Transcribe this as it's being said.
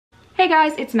Hey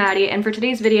guys, it's Maddie, and for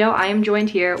today's video, I am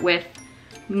joined here with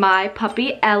my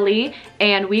puppy Ellie,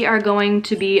 and we are going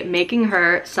to be making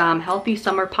her some healthy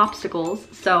summer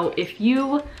popsicles. So if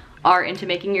you are into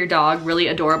making your dog really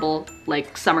adorable,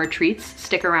 like summer treats,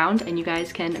 stick around and you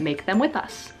guys can make them with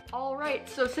us. All right,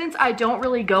 so since I don't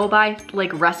really go by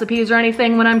like recipes or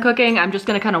anything when I'm cooking, I'm just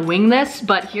gonna kind of wing this,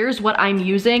 but here's what I'm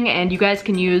using, and you guys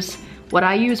can use what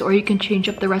I use, or you can change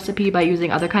up the recipe by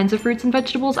using other kinds of fruits and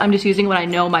vegetables. I'm just using what I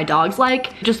know my dogs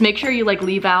like. Just make sure you like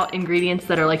leave out ingredients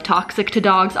that are like toxic to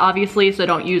dogs, obviously, so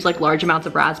don't use like large amounts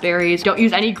of raspberries. Don't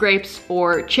use any grapes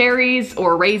or cherries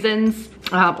or raisins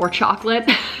or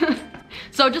chocolate.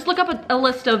 So just look up a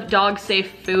list of dog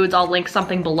safe foods. I'll link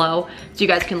something below so you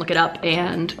guys can look it up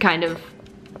and kind of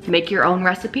make your own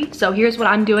recipe. So here's what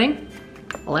I'm doing.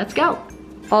 Let's go.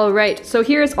 All right, so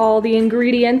here's all the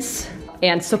ingredients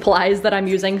and supplies that I'm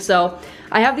using. So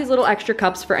I have these little extra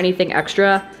cups for anything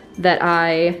extra that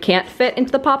I can't fit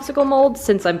into the popsicle mold,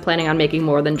 since I'm planning on making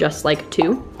more than just like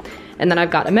 2. And then I've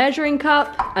got a measuring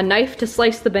cup, a knife to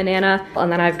slice the banana,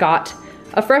 and then I've got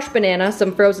a fresh banana,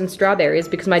 some frozen strawberries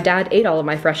because my dad ate all of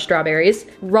my fresh strawberries,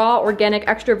 raw organic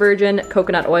extra virgin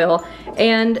coconut oil,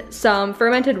 and some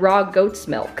fermented raw goat's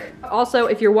milk. Also,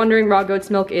 if you're wondering, raw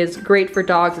goat's milk is great for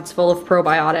dogs. It's full of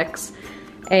probiotics,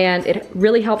 and it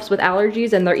really helps with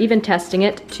allergies, and they're even testing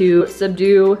it to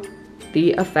subdue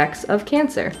the effects of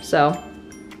cancer. So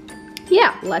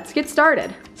yeah, let's get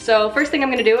started. So first thing I'm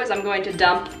gonna do is I'm going to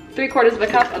dump 3/4 of a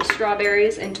cup of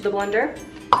strawberries into the blender,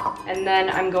 and then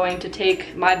I'm going to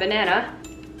take my banana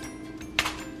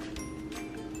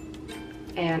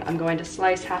and I'm going to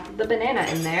slice half of the banana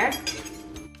in there.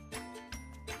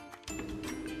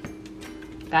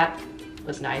 That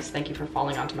was nice, thank you for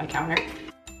falling onto my counter.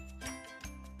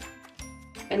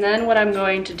 And then what I'm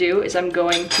going to do is I'm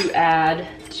going to add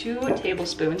 2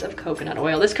 tablespoons of coconut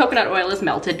oil. This coconut oil is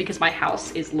melted because my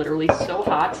house is literally so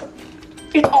hot.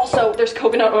 It's also, there's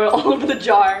coconut oil all over the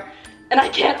jar and I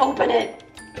can't open it.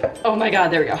 Oh my God,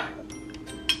 there we go.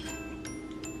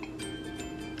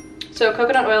 So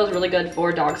coconut oil is really good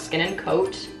for dog skin and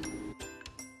coat.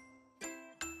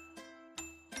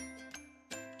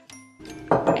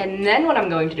 And then what I'm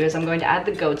going to do is I'm going to add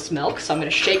the goat's milk. So I'm going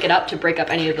to shake it up to break up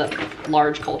any of the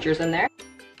large cultures in there.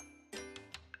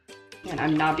 And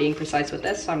I'm not being precise with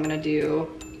this, so I'm going to do,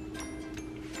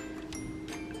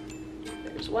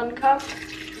 there's 1 cup,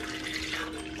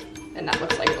 and that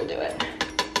looks like it'll do it.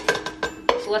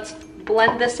 So let's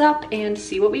blend this up and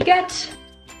see what we get.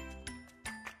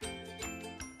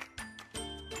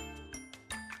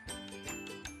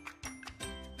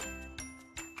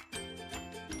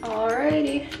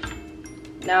 Alrighty,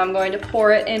 now I'm going to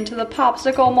pour it into the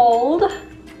popsicle mold.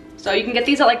 So you can get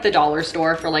these at like the dollar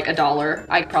store for like $1.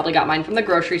 I probably got mine from the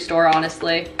grocery store,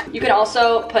 honestly. You can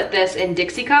also put this in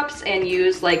Dixie cups and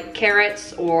use like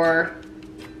carrots or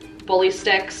bully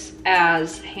sticks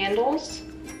as handles.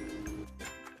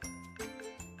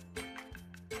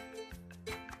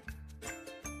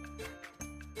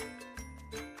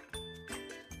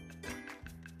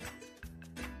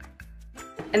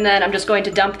 And then I'm just going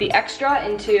to dump the extra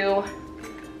into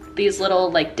these little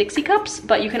like Dixie cups,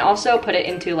 but you can also put it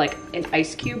into like an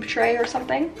ice cube tray or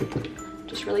something.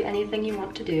 Just really anything you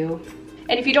want to do.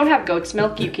 And if you don't have goat's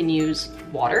milk, you can use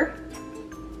water,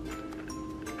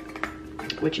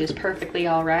 which is perfectly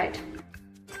all right.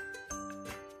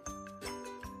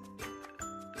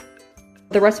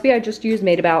 The recipe I just used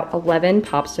made about 11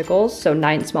 popsicles, so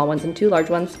 9 small ones and 2 large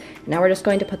ones. Now we're just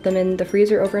going to put them in the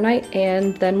freezer overnight,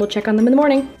 and then we'll check on them in the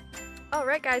morning. All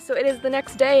right guys, so it is the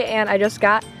next day and I just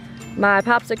got my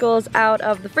popsicles out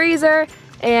of the freezer,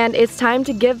 and it's time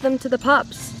to give them to the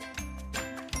pups.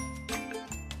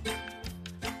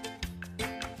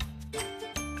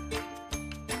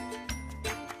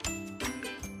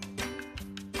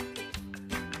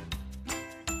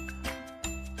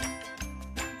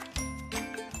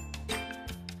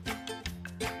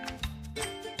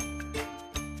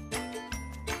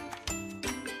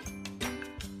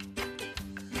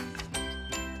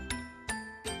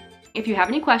 If you have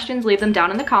any questions, leave them down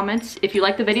in the comments. If you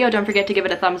like the video, don't forget to give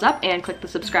it a thumbs up and click the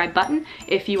subscribe button.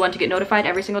 If you want to get notified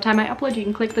every single time I upload, you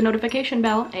can click the notification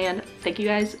bell. And thank you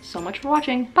guys so much for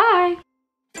watching. Bye!